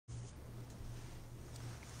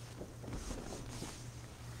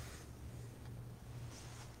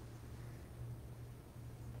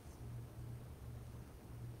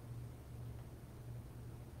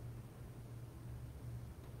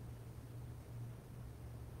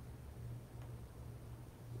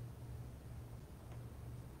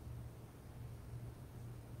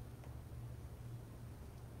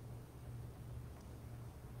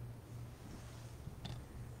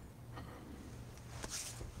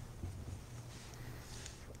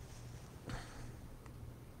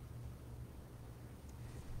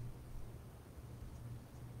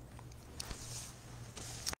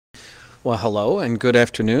Well, hello and good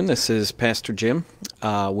afternoon. This is Pastor Jim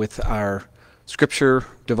with our scripture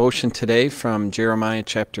devotion today from Jeremiah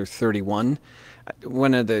chapter 31,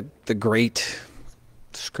 one of the great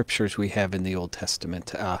scriptures we have in the Old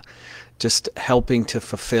Testament, just helping to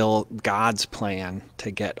fulfill God's plan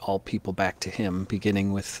to get all people back to Him,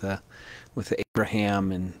 beginning with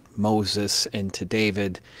Abraham and Moses and to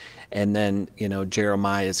David, and then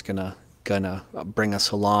Jeremiah is gonna bring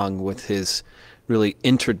us along with his really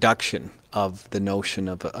introduction of the notion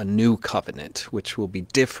of a new covenant, which will be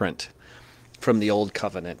different from the old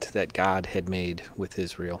covenant that God had made with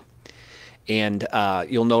Israel. And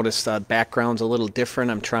you'll notice the background's a little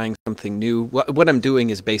different. I'm trying something new. What I'm doing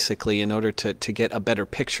is basically, in order to get a better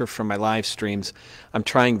picture from my live streams, I'm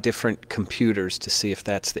trying different computers to see if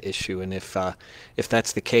that's the issue. And if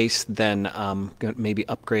that's the case, then maybe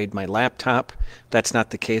upgrade my laptop. If that's not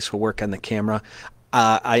the case, we'll work on the camera.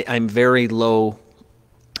 I'm very low.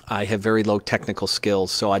 I have very low technical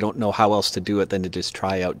skills, so I don't know how else to do it than to just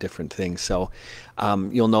try out different things. So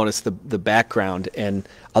you'll notice the background, and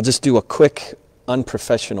I'll just do a quick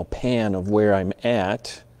unprofessional pan of where I'm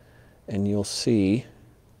at, and you'll see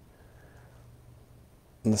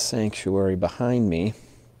in the sanctuary behind me.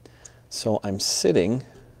 So I'm sitting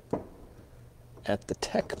at the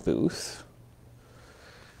tech booth,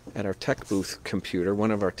 at our tech booth computer, one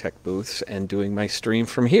of our tech booths, and doing my stream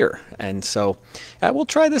from here. And so we'll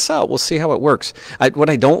try this out. We'll see how it works. What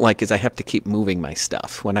I don't like is I have to keep moving my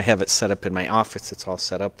stuff. When I have it set up in my office, it's all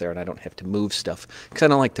set up there, and I don't have to move stuff, because I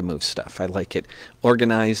don't like to move stuff. I like it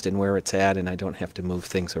organized and where it's at, and I don't have to move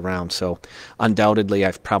things around. So undoubtedly,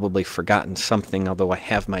 I've probably forgotten something, although I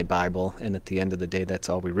have my Bible, and at the end of the day, that's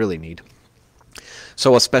all we really need.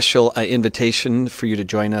 So a special invitation for you to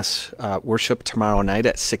join us worship tomorrow night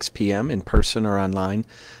at 6 p.m. in person or online,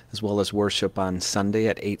 as well as worship on Sunday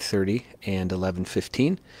at 8:30 and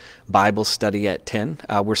 11:15. Bible study at 10.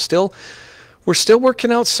 We're still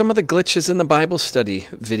working out some of the glitches in the Bible study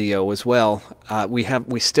video as well.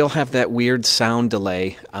 We still have that weird sound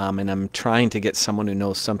delay, and I'm trying to get someone who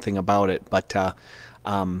knows something about it, but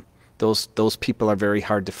those people are very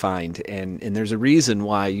hard to find, and there's a reason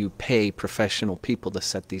why you pay professional people to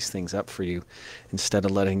set these things up for you instead of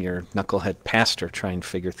letting your knucklehead pastor try and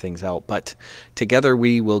figure things out. But together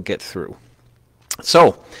we will get through.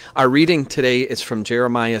 So our reading today is from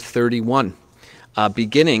Jeremiah 31,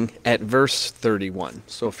 beginning at verse 31.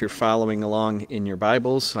 So if you're following along in your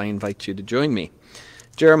Bibles, I invite you to join me.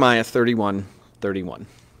 Jeremiah 31:31.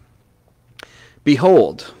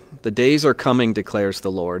 Behold, the days are coming, declares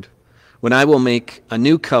the Lord, when I will make a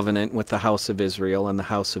new covenant with the house of Israel and the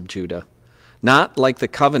house of Judah, not like the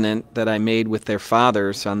covenant that I made with their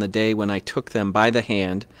fathers on the day when I took them by the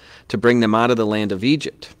hand to bring them out of the land of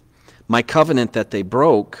Egypt, my covenant that they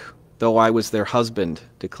broke, though I was their husband,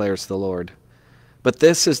 declares the Lord. But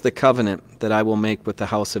this is the covenant that I will make with the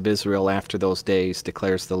house of Israel after those days,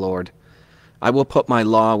 declares the Lord. I will put my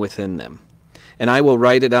law within them, and I will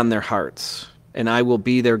write it on their hearts, and I will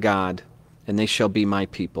be their God, and they shall be my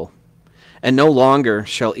people. And no longer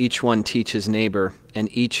shall each one teach his neighbor and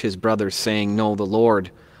each his brother, saying, Know the Lord,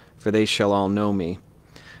 for they shall all know me.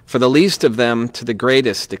 For the least of them to the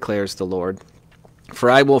greatest, declares the Lord. For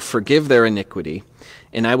I will forgive their iniquity,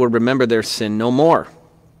 and I will remember their sin no more.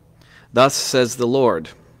 Thus says the Lord,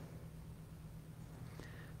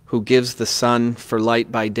 who gives the sun for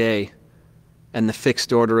light by day, and the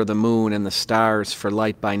fixed order of the moon and the stars for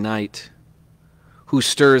light by night, who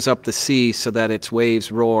stirs up the sea so that its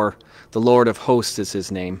waves roar. The Lord of hosts is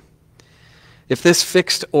his name. If this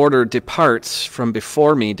fixed order departs from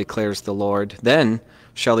before me, declares the Lord, then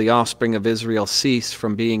shall the offspring of Israel cease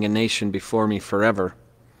from being a nation before me forever.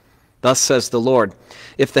 Thus says the Lord,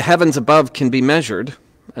 if the heavens above can be measured,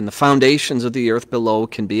 and the foundations of the earth below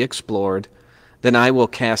can be explored, then I will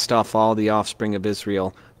cast off all the offspring of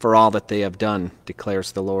Israel for all that they have done,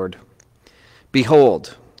 declares the Lord.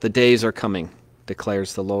 Behold, the days are coming,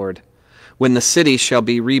 declares the Lord, when the city shall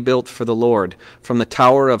be rebuilt for the Lord, from the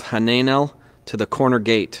tower of Hananel to the corner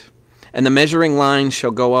gate. And the measuring line shall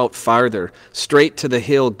go out farther, straight to the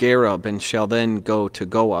hill Gareb, and shall then go to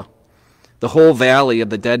Goah. The whole valley of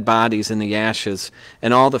the dead bodies and the ashes,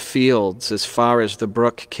 and all the fields as far as the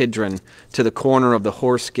brook Kidron, to the corner of the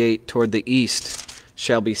horse gate toward the east,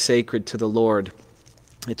 shall be sacred to the Lord.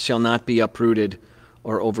 It shall not be uprooted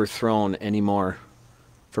or overthrown any more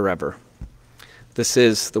forever. This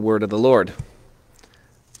is the word of the Lord.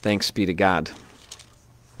 Thanks be to God.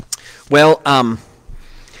 Well,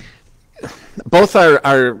 both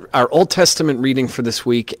our Old Testament reading for this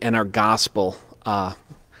week and our gospel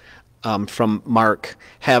from Mark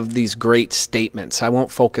have these great statements. I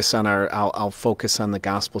won't focus on I'll focus on the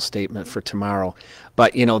gospel statement for tomorrow.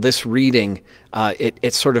 But, this reading,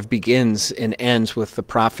 it sort of begins and ends with the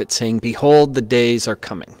prophet saying, "Behold, the days are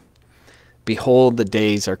coming. Behold, the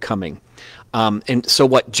days are coming." And so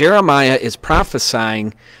what Jeremiah is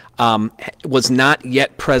prophesying was not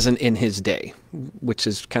yet present in his day, which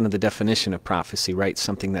is kind of the definition of prophecy, right?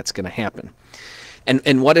 Something that's going to happen.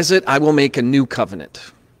 And what is it? I will make a new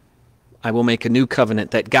covenant. I will make a new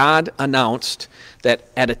covenant that God announced that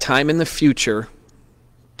at a time in the future,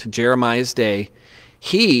 to Jeremiah's day,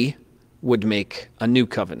 he would make a new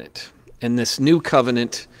covenant. And this new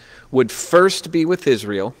covenant would first be with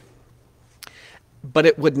Israel, but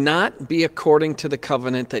it would not be according to the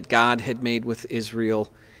covenant that God had made with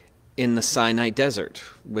Israel in the Sinai desert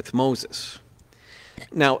with Moses.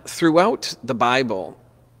 Now, throughout the Bible,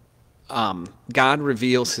 God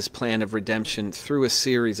reveals his plan of redemption through a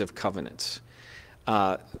series of covenants.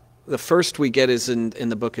 The first we get is in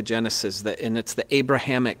the book of Genesis, and it's the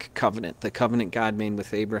Abrahamic covenant, the covenant God made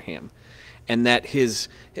with Abraham. And that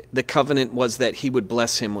the covenant was that he would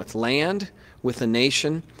bless him with land, with a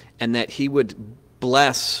nation, and that he would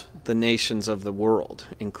bless the nations of the world,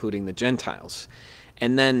 including the Gentiles.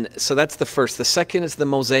 And then, so that's the first. The second is the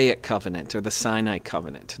Mosaic covenant, or the Sinai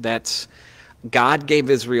covenant. That's God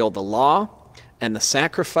gave Israel the law and the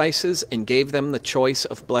sacrifices and gave them the choice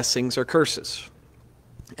of blessings or curses.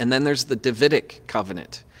 And then there's the Davidic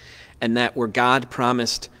covenant, and that where God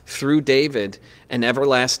promised through David an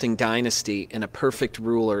everlasting dynasty and a perfect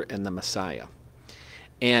ruler in the Messiah.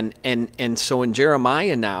 And so in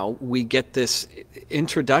Jeremiah now, we get this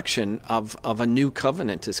introduction of a new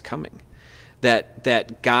covenant is coming.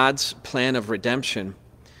 That God's plan of redemption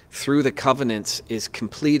through the covenants is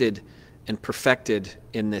completed and perfected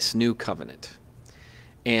in this new covenant.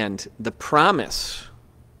 And the promise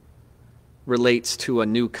relates to a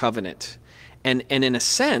new covenant. And in a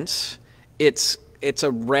sense, it's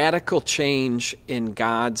a radical change in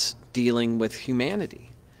God's dealing with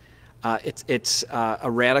humanity. It's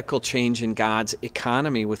a radical change in God's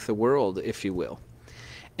economy with the world, if you will.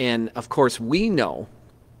 And of course, we know,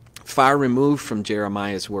 far removed from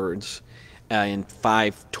Jeremiah's words in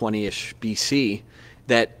 520-ish BC,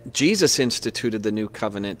 that Jesus instituted the new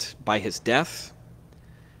covenant by his death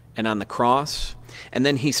and on the cross. And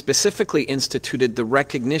then he specifically instituted the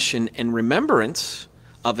recognition and remembrance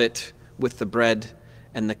of it with the bread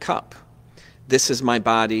and the cup. This is my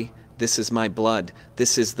body, this is my blood.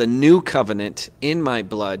 This is the new covenant in my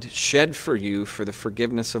blood, shed for you for the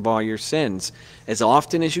forgiveness of all your sins. As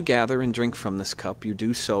often as you gather and drink from this cup, you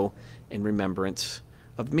do so in remembrance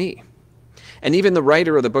of me. And even the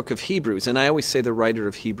writer of the book of Hebrews, and I always say the writer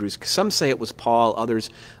of Hebrews, some say it was Paul, others,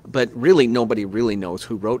 but really nobody really knows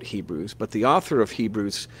who wrote Hebrews. But the author of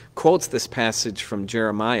Hebrews quotes this passage from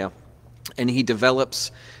Jeremiah, and he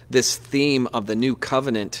develops this theme of the new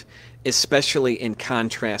covenant, especially in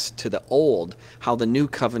contrast to the old, how the new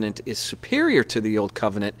covenant is superior to the old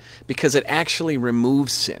covenant because it actually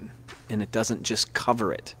removes sin, and it doesn't just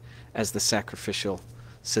cover it as the sacrificial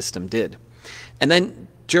system did. And then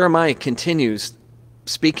Jeremiah continues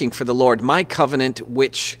speaking for the Lord, my covenant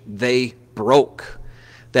which they broke,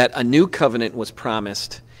 that a new covenant was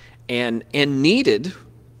promised and needed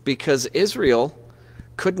because Israel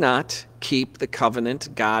could not keep the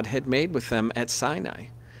covenant God had made with them at Sinai.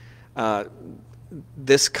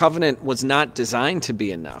 This covenant was not designed to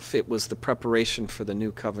be enough. It was the preparation for the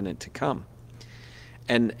new covenant to come.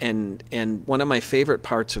 And one of my favorite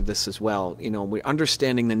parts of this as well, we're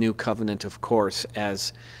understanding the new covenant, of course,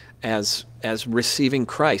 as receiving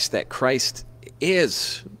Christ, that Christ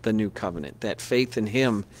is the new covenant, that faith in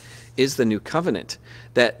him is the new covenant,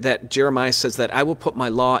 that Jeremiah says that I will put my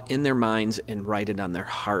law in their minds and write it on their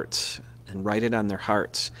hearts,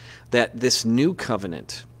 that this new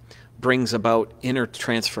covenant brings about inner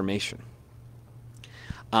transformation,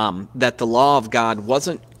 that the law of God was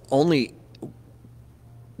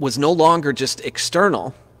no longer just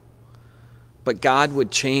external, but God would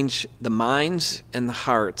change the minds and the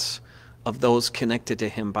hearts of those connected to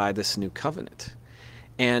him by this new covenant.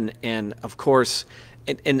 And of course,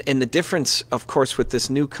 and the difference, of course, with this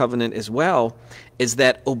new covenant as well, is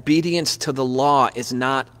that obedience to the law is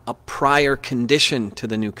not a prior condition to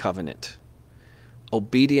the new covenant.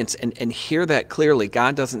 Obedience, and hear that clearly.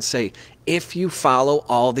 God doesn't say, if you follow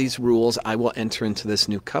all these rules, I will enter into this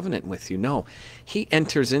new covenant with you. No, he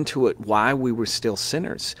enters into it while we were still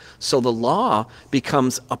sinners. So the law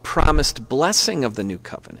becomes a promised blessing of the new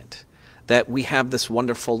covenant, that we have this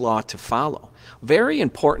wonderful law to follow. Very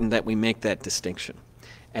important that we make that distinction.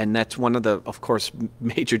 And that's one of the, of course,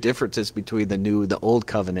 major differences between the new and the old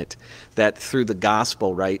covenant, that through the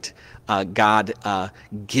gospel, right, God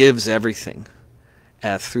gives everything.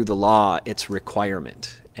 Through the law, it's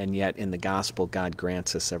requirement. And yet in the gospel, God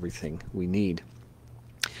grants us everything we need.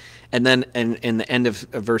 And then in the end of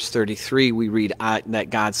verse 33, we read that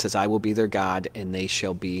God says, I will be their God, and they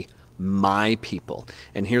shall be my people.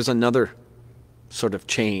 And here's another sort of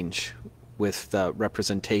change with the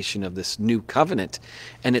representation of this new covenant.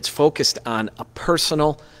 And it's focused on a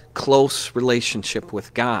personal, close relationship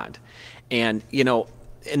with God. And, you know,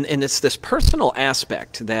 and it's this personal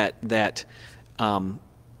aspect that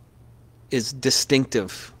is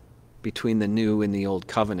distinctive between the new and the old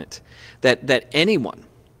covenant. That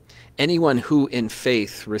anyone who in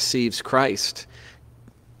faith receives Christ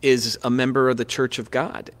is a member of the Church of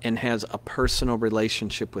God and has a personal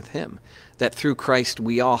relationship with him. That through Christ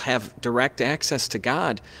we all have direct access to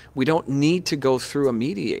God. We don't need to go through a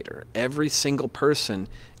mediator. Every single person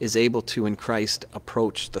is able to, in Christ,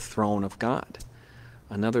 approach the throne of God.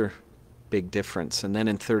 Another big difference. And then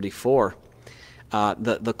in 34,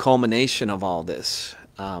 the culmination of all this,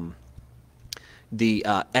 the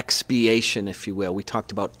expiation, if you will. We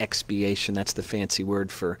talked about expiation. That's the fancy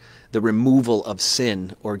word for the removal of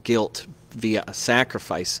sin or guilt via a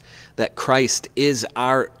sacrifice. That Christ is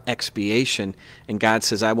our expiation, and God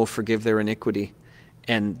says, I will forgive their iniquity,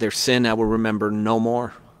 and their sin I will remember no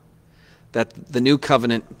more. That the new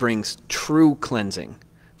covenant brings true cleansing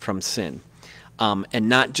from sin, and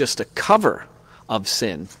not just a cover of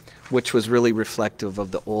sin, which was really reflective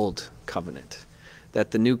of the old covenant.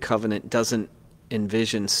 That the new covenant doesn't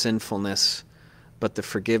envision sinfulness, but the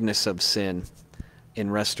forgiveness of sin in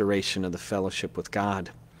restoration of the fellowship with God.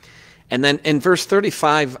 And then in verse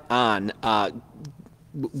 35 on,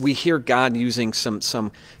 we hear God using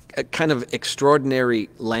some kind of extraordinary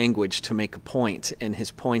language to make a point, and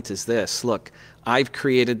his point is this: look, I've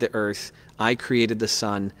created the earth, I created the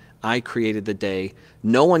sun, I created the day.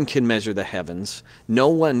 No one can measure the heavens. No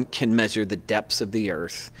one can measure the depths of the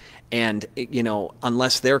earth. And, you know,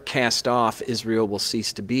 unless they're cast off, Israel will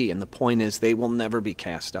cease to be. And the point is, they will never be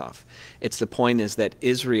cast off. The point is that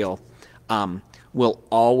Israel will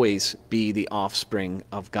always be the offspring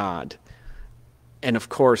of God. And of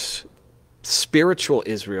course, spiritual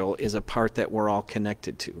Israel is a part that we're all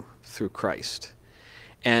connected to through Christ.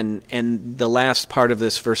 And the last part of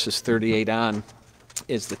this, verses 38 on,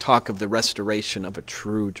 is the talk of the restoration of a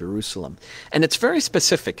true Jerusalem. And it's very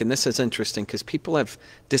specific, and this is interesting because people have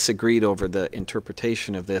disagreed over the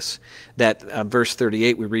interpretation of this, that verse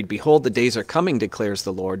 38 we read, Behold, the days are coming, declares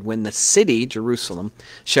the Lord, when the city, Jerusalem,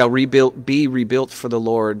 shall be rebuilt for the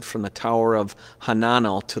Lord from the tower of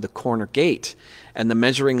Hananel to the corner gate, and the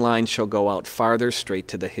measuring line shall go out farther, straight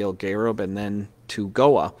to the hill Gareb, and then to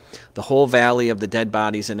Goa, the whole valley of the dead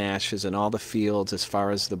bodies and ashes, and all the fields as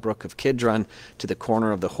far as the brook of Kidron, to the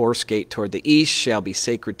corner of the horse gate toward the east, shall be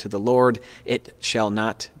sacred to the Lord. It shall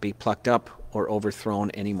not be plucked up or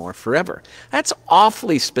overthrown anymore forever. That's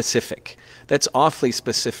awfully specific. That's awfully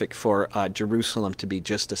specific for Jerusalem to be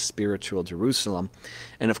just a spiritual Jerusalem.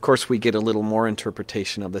 And of course, we get a little more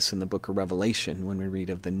interpretation of this in the book of Revelation when we read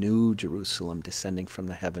of the new Jerusalem descending from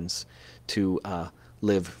the heavens to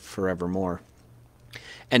live forevermore.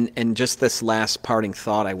 And just this last parting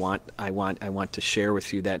thought I want to share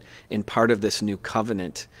with you, that in part of this new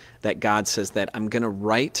covenant, that God says that I'm going to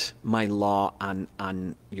write my law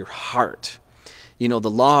on your heart. You know,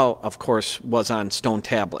 the law, of course, was on stone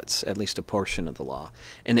tablets, at least a portion of the law,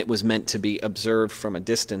 and it was meant to be observed from a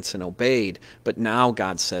distance and obeyed. But now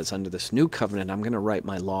God says, under this new covenant, I'm going to write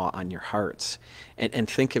my law on your hearts. And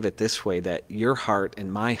think of it this way, that your heart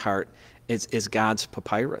and my heart is God's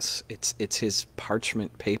papyrus. It's his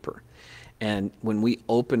parchment paper. And when we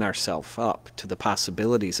open ourselves up to the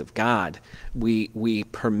possibilities of God, we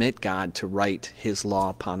permit God to write his law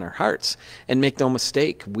upon our hearts. And make no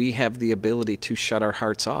mistake, we have the ability to shut our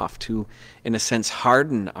hearts off, to, in a sense,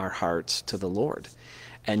 harden our hearts to the Lord.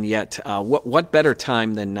 And yet, what better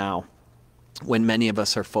time than now, when many of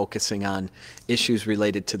us are focusing on issues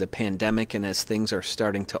related to the pandemic, and as things are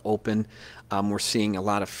starting to open, we're seeing a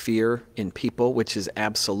lot of fear in people, which is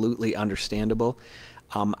absolutely understandable.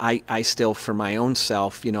 I still, for my own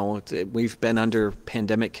self, you know, we've been under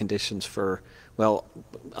pandemic conditions for, well,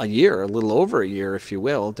 a year, a little over a year, if you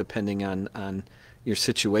will, depending on your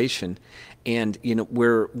situation. And, you know,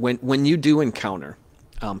 when you do encounter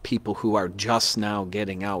people who are just now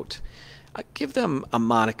getting out, give them a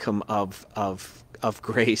modicum of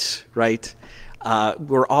grace, right?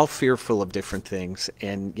 We're all fearful of different things,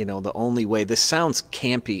 and the only way, this sounds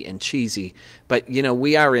campy and cheesy, but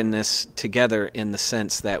we are in this together in the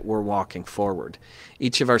sense that we're walking forward.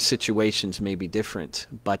 Each of our situations may be different,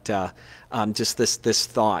 but just this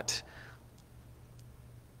thought: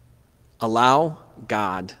 allow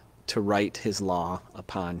God to write his law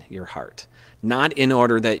upon your heart. Not in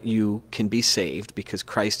order that you can be saved, because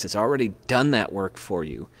Christ has already done that work for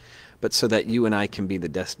you, but so that you and I can be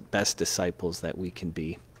the best disciples that we can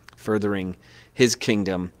be, furthering his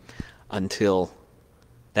kingdom until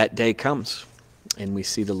that day comes and we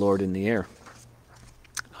see the Lord in the air.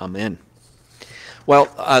 Amen. Well,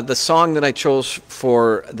 the song that I chose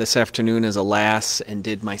for this afternoon is "Alas, and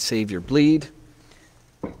Did My Savior Bleed?"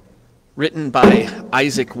 Written by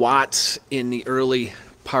Isaac Watts in the early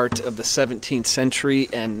part of the 17th century,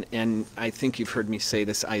 and I think you've heard me say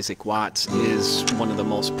this. Isaac Watts is one of the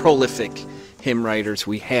most prolific hymn writers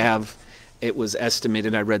we have. It was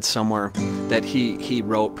estimated, I read somewhere, that he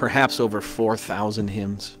wrote perhaps over 4,000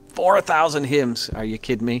 hymns. 4,000 hymns! Are you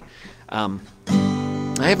kidding me? I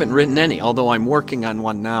haven't written any, although I'm working on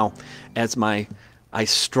one now as I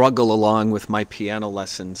struggle along with my piano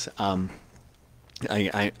lessons. I'm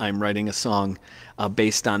writing a song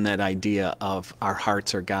based on that idea of our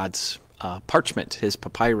hearts are God's parchment, his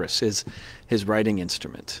papyrus, his writing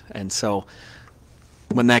instrument. And so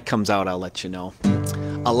when that comes out, I'll let you know.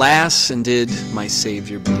 Alas, and did my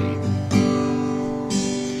Savior bleed?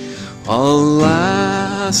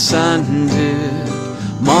 Alas, and did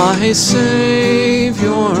my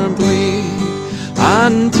Savior bleed?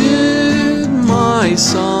 And did my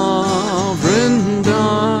sovereign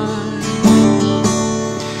die?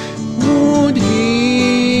 Would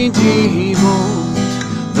he devote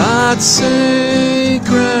that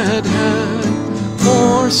sacred head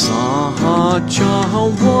for such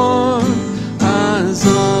a one as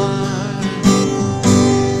I?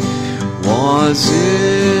 Was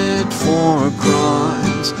it for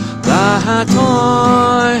crimes that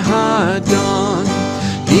I had done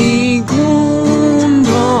he groaned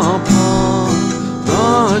upon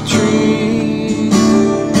the tree?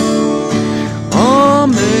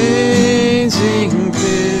 Amazing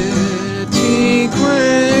pity,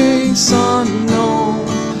 grace unknown,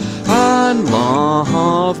 and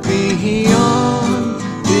love beyond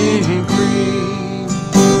degree.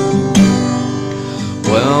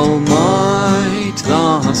 Well might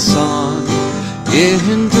the sun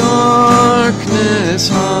in darkness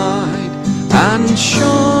hide and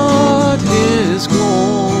shut his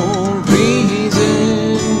glories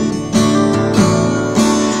in,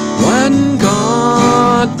 when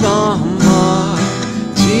God the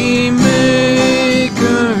mighty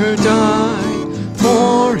Maker died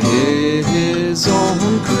for his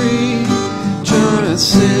own creature's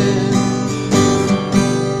sin.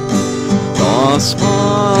 Thus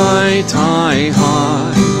might I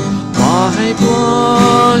hide my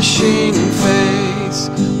blushing face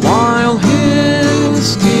while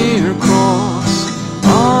his dear cross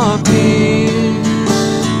appears.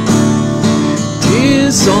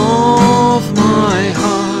 'Tis of my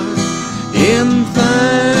heart in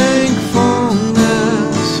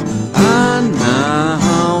thankfulness, and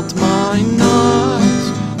melt mine eyes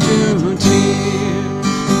to tears.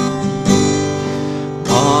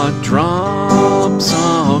 But drops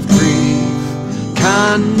of grief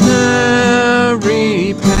can ne'er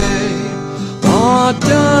repay the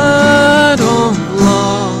debt of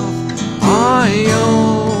love I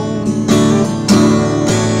owe.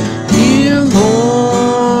 Dear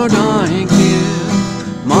Lord, I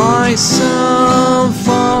give myself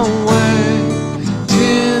away,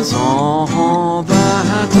 'tis all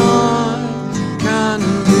that I can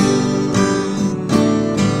do.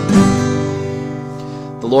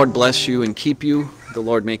 The Lord bless you and keep you. The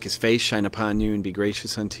Lord make his face shine upon you and be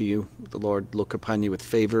gracious unto you. The Lord look upon you with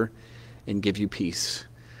favor and give you peace.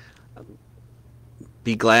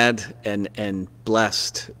 Be glad and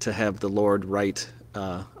blessed to have the Lord write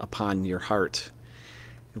upon your heart.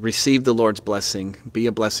 Receive the Lord's blessing. Be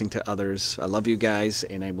a blessing to others. I love you guys,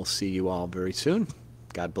 and I will see you all very soon.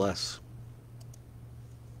 God bless.